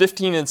 4, verse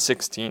 15 and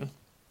 16, it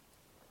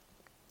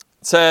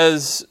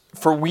says,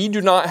 "For we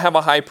do not have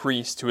a high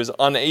priest who is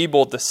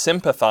unable to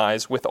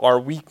sympathize with our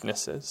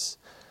weaknesses,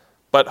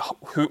 but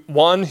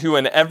one who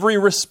in every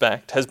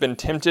respect has been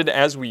tempted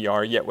as we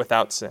are, yet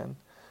without sin.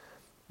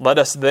 Let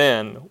us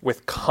then,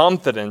 with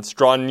confidence,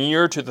 draw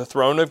near to the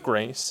throne of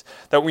grace,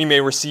 that we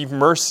may receive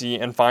mercy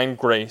and find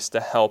grace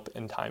to help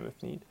in time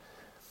of need."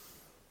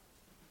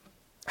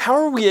 How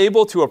are we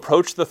able to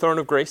approach the throne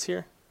of grace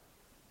here?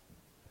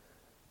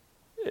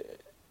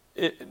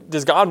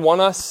 Does God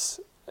want us,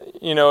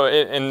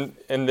 in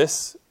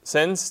this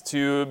sense,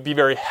 to be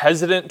very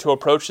hesitant to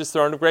approach this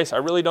throne of grace? I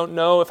really don't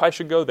know if I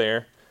should go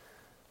there.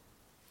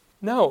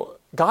 No,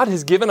 God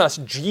has given us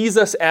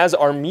Jesus as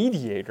our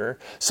mediator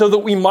so that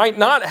we might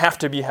not have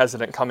to be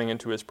hesitant coming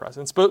into his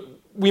presence, but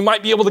we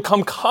might be able to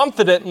come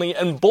confidently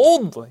and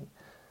boldly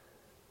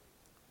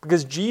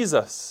because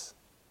Jesus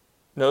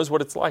knows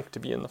what it's like to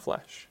be in the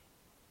flesh.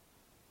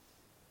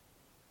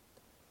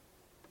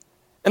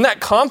 And that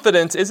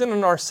confidence isn't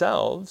in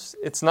ourselves.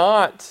 It's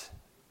not,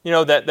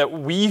 that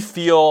we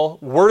feel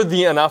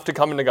worthy enough to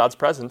come into God's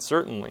presence,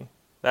 certainly.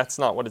 That's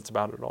not what it's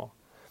about at all.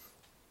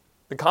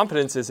 The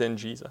confidence is in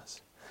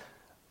Jesus.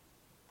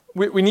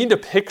 We need to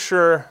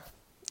picture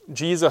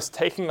Jesus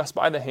taking us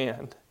by the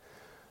hand,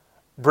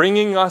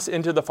 bringing us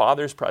into the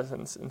Father's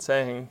presence and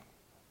saying,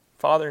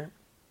 "Father,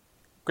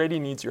 Grady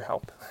needs your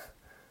help."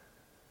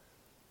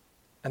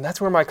 And that's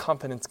where my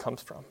confidence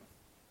comes from.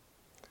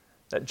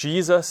 That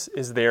Jesus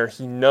is there,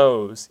 he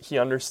knows, he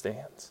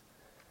understands,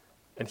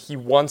 and he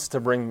wants to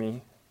bring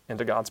me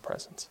into God's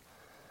presence.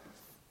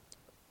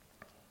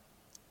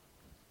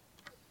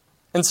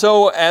 And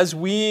so as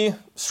we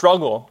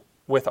struggle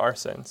with our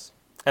sins,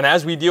 and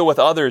as we deal with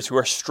others who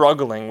are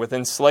struggling with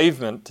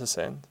enslavement to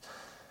sin,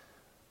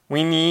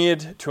 we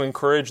need to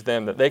encourage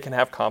them that they can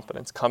have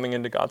confidence coming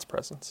into God's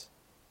presence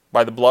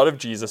by the blood of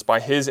Jesus,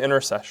 by his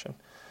intercession.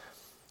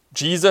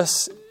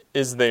 Jesus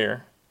is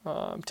there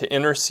to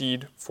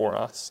intercede for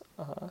us,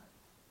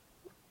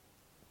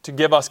 to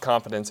give us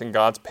confidence in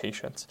God's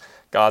patience,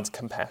 God's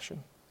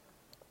compassion.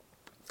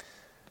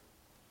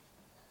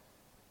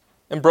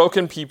 And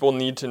broken people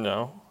need to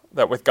know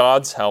that with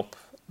God's help,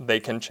 they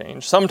can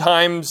change.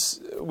 Sometimes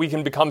we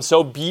can become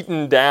so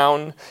beaten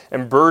down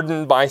and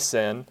burdened by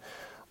sin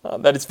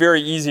that it's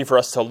very easy for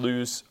us to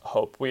lose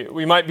hope.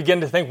 We might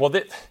begin to think, well,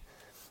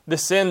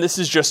 this sin, this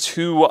is just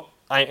who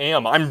I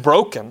am. I'm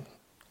broken.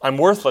 I'm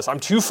worthless.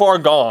 I'm too far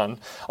gone.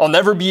 I'll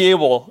never be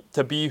able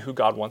to be who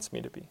God wants me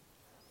to be.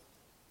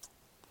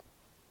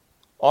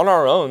 On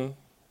our own,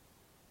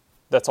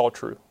 that's all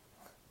true.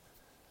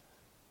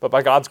 But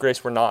by God's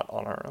grace, we're not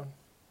on our own.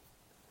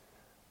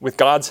 With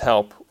God's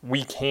help,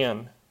 we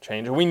can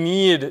change. We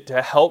need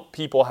to help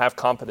people have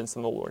confidence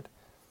in the Lord,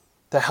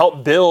 to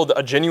help build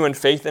a genuine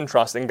faith and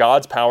trust in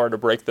God's power to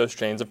break those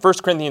chains. In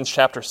 1 Corinthians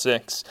chapter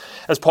 6,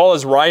 as Paul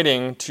is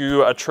writing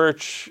to a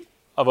church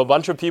of a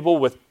bunch of people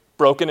with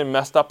broken and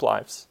messed up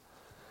lives,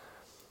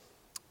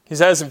 he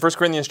says in 1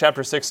 Corinthians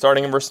chapter 6,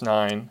 starting in verse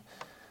 9,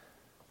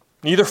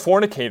 "Neither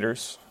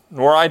fornicators,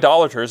 nor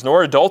idolaters,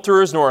 nor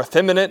adulterers, nor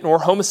effeminate, nor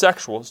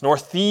homosexuals, nor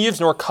thieves,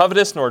 nor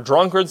covetous, nor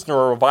drunkards,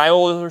 nor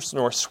revilers,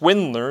 nor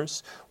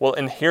swindlers will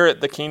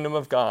inherit the kingdom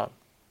of God.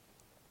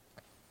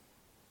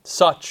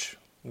 Such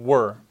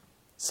were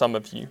some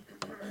of you.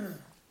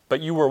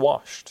 But you were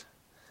washed,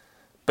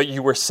 but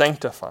you were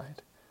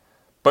sanctified,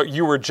 but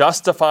you were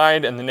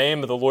justified in the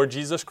name of the Lord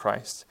Jesus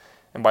Christ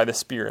and by the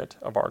Spirit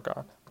of our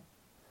God."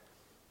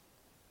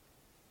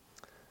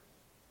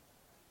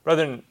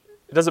 Brethren,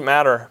 it doesn't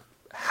matter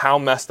how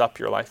messed up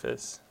your life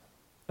is.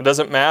 It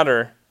doesn't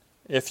matter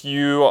if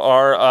you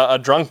are a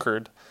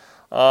drunkard,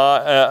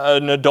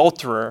 an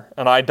adulterer,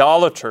 an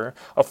idolater,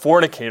 a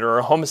fornicator, or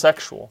a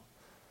homosexual.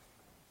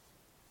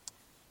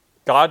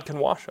 God can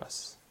wash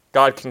us.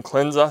 God can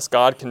cleanse us.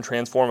 God can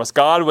transform us.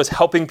 God was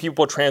helping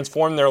people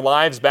transform their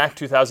lives back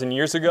 2,000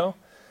 years ago,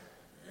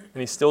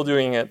 and He's still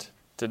doing it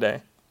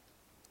today.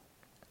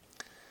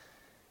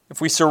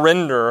 If we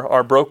surrender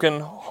our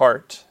broken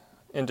heart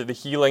into the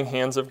healing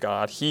hands of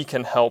God, He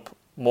can help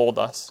mold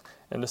us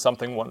into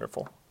something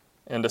wonderful,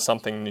 into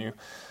something new.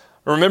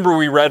 Remember,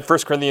 we read 1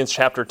 Corinthians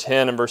chapter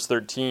 10 and verse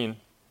 13.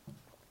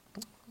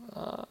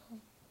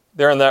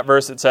 There in that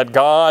verse it said,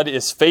 God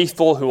is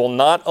faithful, who will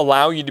not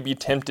allow you to be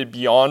tempted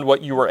beyond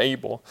what you are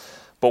able,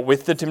 but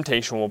with the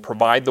temptation will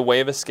provide the way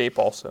of escape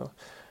also,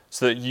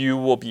 so that you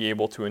will be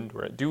able to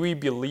endure it. Do we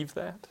believe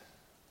that?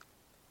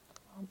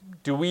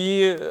 Do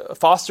we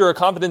foster a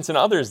confidence in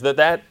others that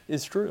that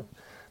is true?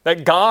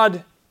 That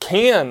God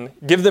can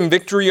give them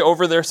victory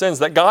over their sins,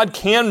 that God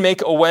can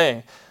make a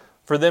way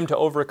for them to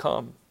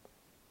overcome?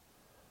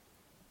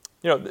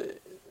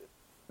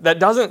 That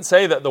doesn't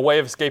say that the way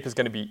of escape is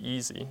going to be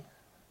easy.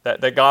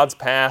 That God's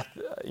path,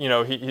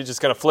 He's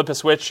just going to flip a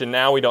switch and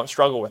now we don't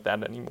struggle with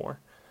that anymore.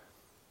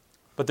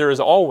 But there is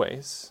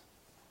always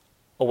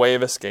a way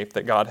of escape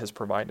that God has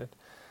provided.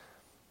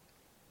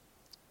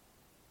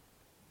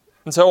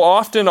 And so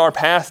often our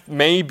path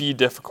may be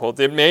difficult.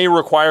 It may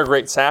require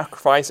great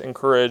sacrifice and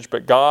courage,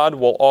 but God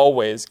will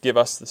always give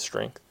us the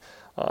strength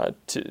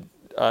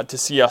to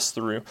see us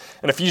through.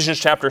 In Ephesians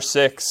chapter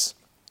 6,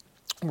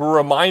 we're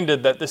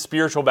reminded that the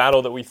spiritual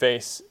battle that we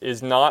face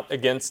is not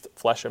against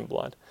flesh and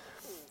blood.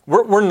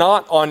 We're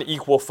not on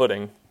equal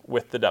footing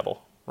with the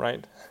devil,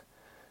 right?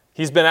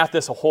 He's been at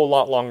this a whole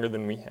lot longer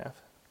than we have.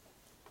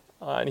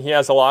 And he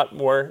has a lot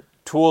more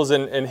tools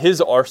in his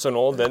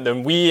arsenal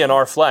than we in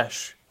our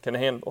flesh can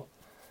handle.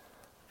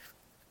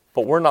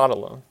 But we're not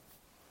alone.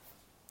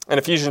 In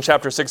Ephesians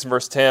chapter 6 and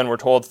verse 10, we're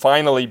told,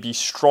 finally, be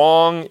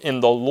strong in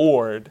the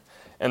Lord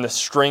and the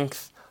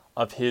strength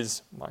of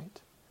His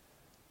might.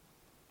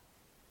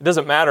 It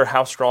doesn't matter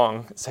how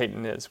strong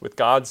Satan is. With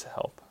God's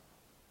help,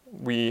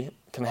 we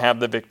can have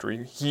the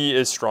victory. He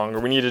is stronger.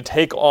 We need to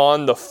take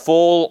on the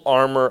full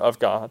armor of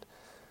God,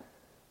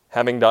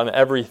 having done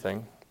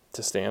everything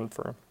to stand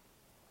firm.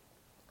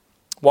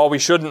 While we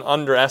shouldn't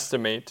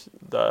underestimate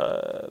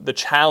the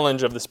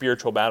challenge of the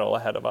spiritual battle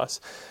ahead of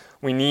us,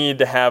 we need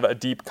to have a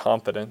deep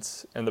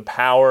confidence in the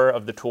power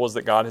of the tools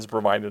that God has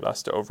provided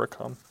us to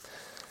overcome.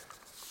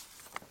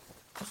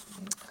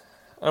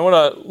 I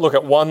want to look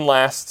at one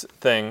last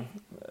thing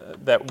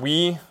that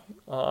we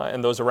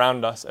and those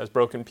around us as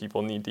broken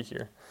people need to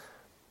hear.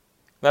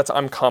 That's,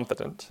 I'm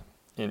confident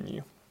in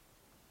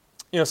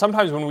you.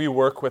 Sometimes when we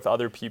work with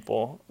other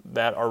people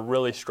that are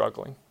really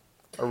struggling,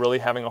 are really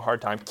having a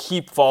hard time,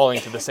 keep falling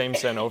to the same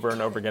sin over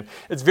and over again,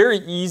 it's very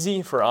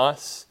easy for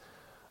us,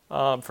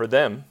 for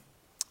them,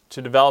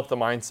 to develop the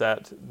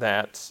mindset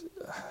that,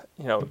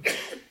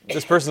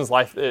 this person's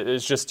life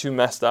is just too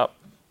messed up.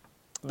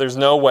 There's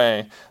no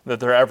way that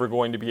they're ever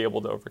going to be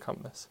able to overcome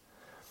this.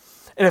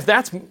 And if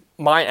that's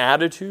my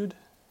attitude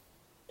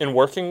in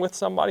working with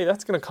somebody,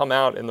 that's going to come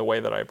out in the way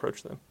that I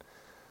approach them.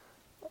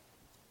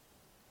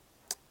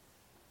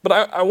 But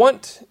I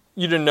want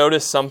you to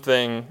notice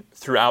something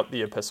throughout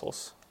the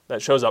epistles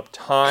that shows up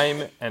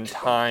time and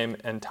time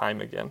and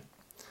time again.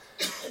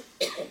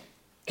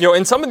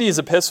 In some of these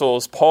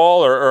epistles,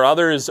 Paul or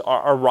others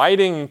are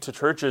writing to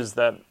churches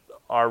that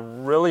are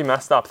really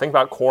messed up. Think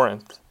about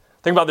Corinth.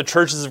 Think about the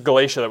churches of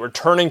Galatia that were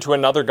turning to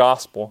another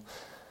gospel.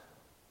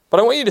 But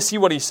I want you to see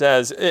what he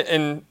says.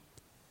 In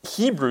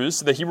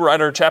Hebrews, the Hebrew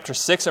writer, chapter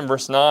 6 and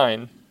verse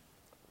 9,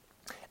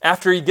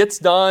 after he gets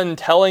done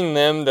telling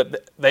them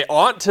that they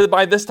ought to,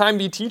 by this time,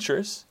 be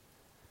teachers,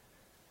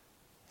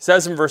 he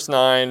says in verse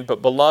 9,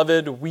 but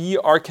beloved, we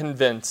are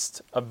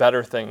convinced of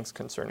better things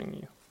concerning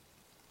you.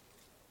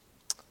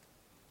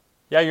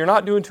 Yeah, you're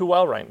not doing too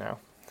well right now.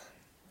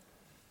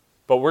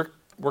 But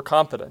we're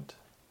confident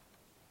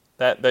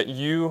that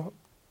you,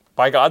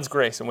 by God's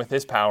grace and with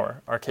His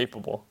power, are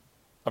capable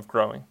of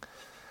growing.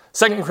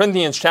 2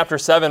 Corinthians chapter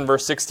 7,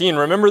 verse 16.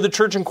 Remember the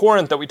church in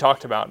Corinth that we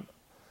talked about.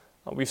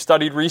 We've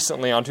studied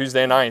recently on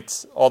Tuesday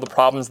nights all the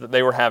problems that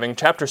they were having.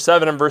 Chapter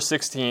 7 and verse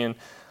 16,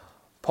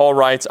 Paul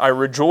writes, I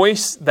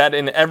rejoice that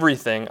in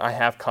everything I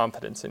have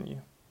confidence in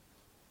you.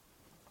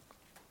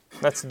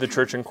 That's the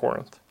church in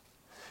Corinth.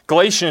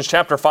 Galatians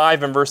chapter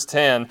 5 and verse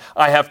 10,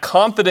 I have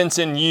confidence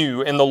in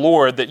you, in the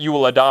Lord, that you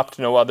will adopt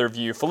no other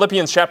view.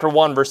 Philippians chapter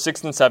 1, verse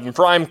 6 and 7,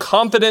 for I am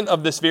confident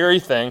of this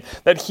very thing,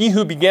 that he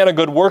who began a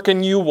good work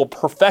in you will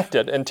perfect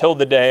it until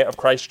the day of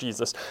Christ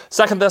Jesus.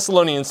 2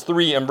 Thessalonians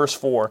 3 and verse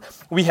 4,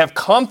 we have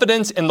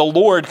confidence in the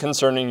Lord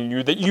concerning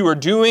you, that you are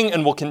doing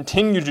and will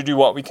continue to do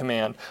what we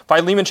command.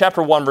 Philemon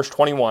chapter 1, verse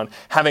 21,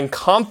 having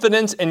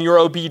confidence in your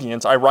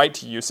obedience, I write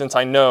to you, since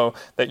I know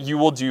that you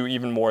will do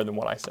even more than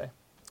what I say.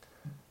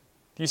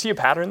 Do you see a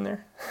pattern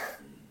there?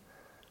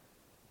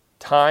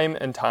 Time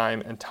and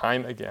time and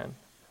time again.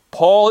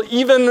 Paul,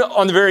 even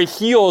on the very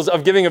heels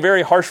of giving a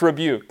very harsh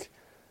rebuke,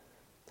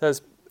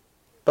 says,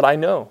 but I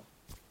know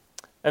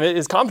And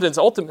his confidence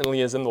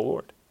ultimately is in the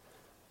Lord.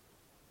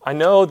 I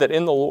know that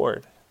in the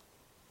Lord,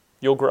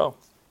 you'll grow.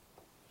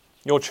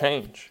 You'll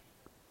change.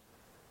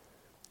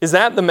 Is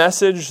that the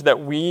message that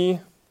we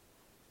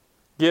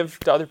give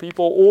to other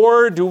people?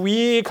 Or do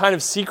we kind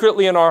of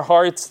secretly in our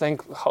hearts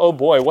think, oh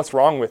boy, what's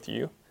wrong with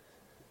you?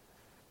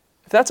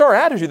 If that's our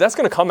attitude, that's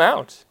going to come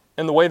out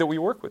in the way that we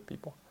work with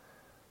people.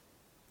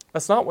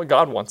 That's not what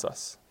God wants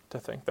us to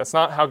think. That's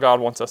not how God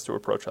wants us to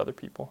approach other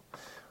people.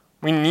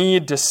 We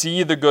need to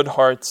see the good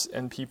hearts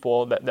in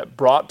people that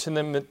brought to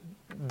them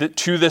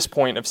to this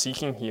point of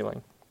seeking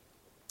healing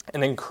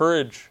and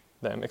encourage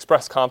them,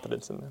 express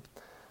confidence in them,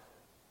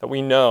 that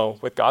we know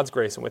with God's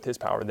grace and with his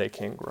power they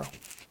can grow.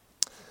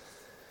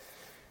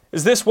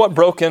 Is this what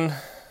broken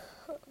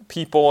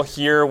people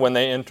hear when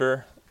they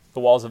enter the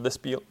walls of this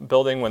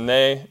building, when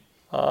they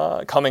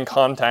come in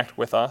contact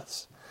with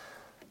us?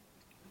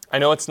 I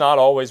know it's not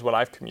always what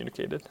I've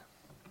communicated,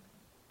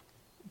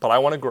 but I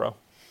want to grow,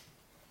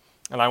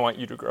 and I want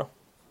you to grow.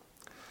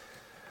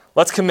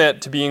 Let's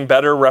commit to being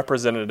better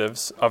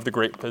representatives of the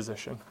great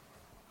physician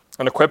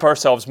and equip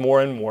ourselves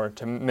more and more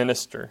to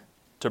minister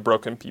to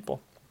broken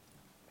people.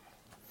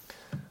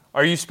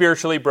 Are you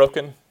spiritually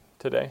broken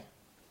today?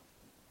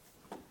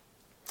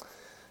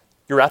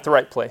 You're at the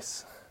right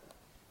place.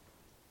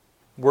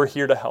 We're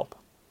here to help.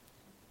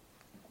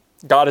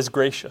 God is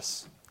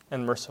gracious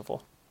and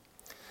merciful.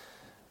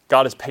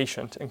 God is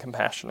patient and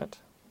compassionate.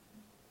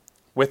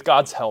 With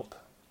God's help,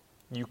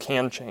 you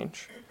can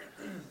change.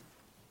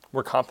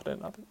 We're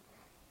confident of it.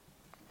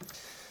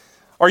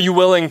 Are you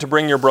willing to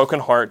bring your broken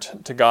heart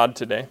to God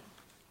today?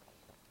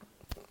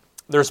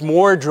 There's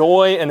more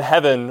joy in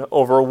heaven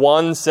over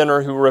one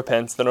sinner who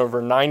repents than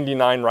over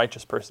 99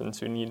 righteous persons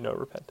who need no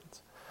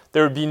repentance.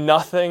 There would be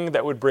nothing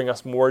that would bring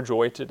us more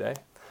joy today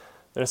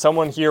than if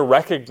someone here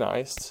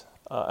recognized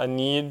a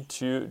need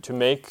to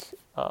make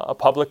a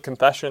public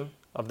confession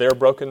of their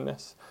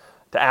brokenness,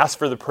 to ask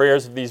for the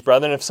prayers of these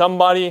brethren. If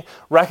somebody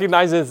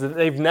recognizes that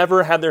they've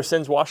never had their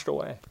sins washed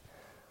away,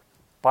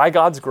 by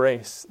God's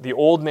grace, the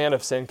old man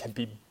of sin can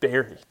be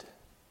buried,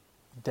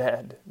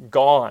 dead,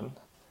 gone,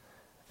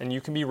 and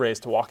you can be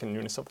raised to walk in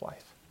newness of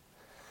life.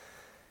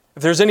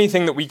 If there's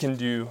anything that we can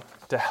do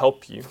to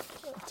help you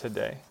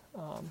today,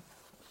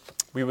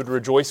 we would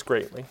rejoice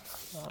greatly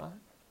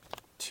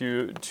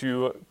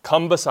to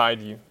come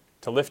beside you,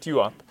 to lift you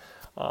up,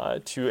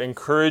 to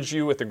encourage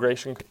you with the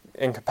grace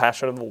and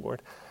compassion of the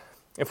Lord.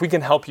 If we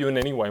can help you in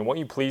any way, won't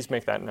you please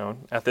make that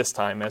known at this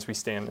time as we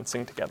stand and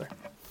sing together?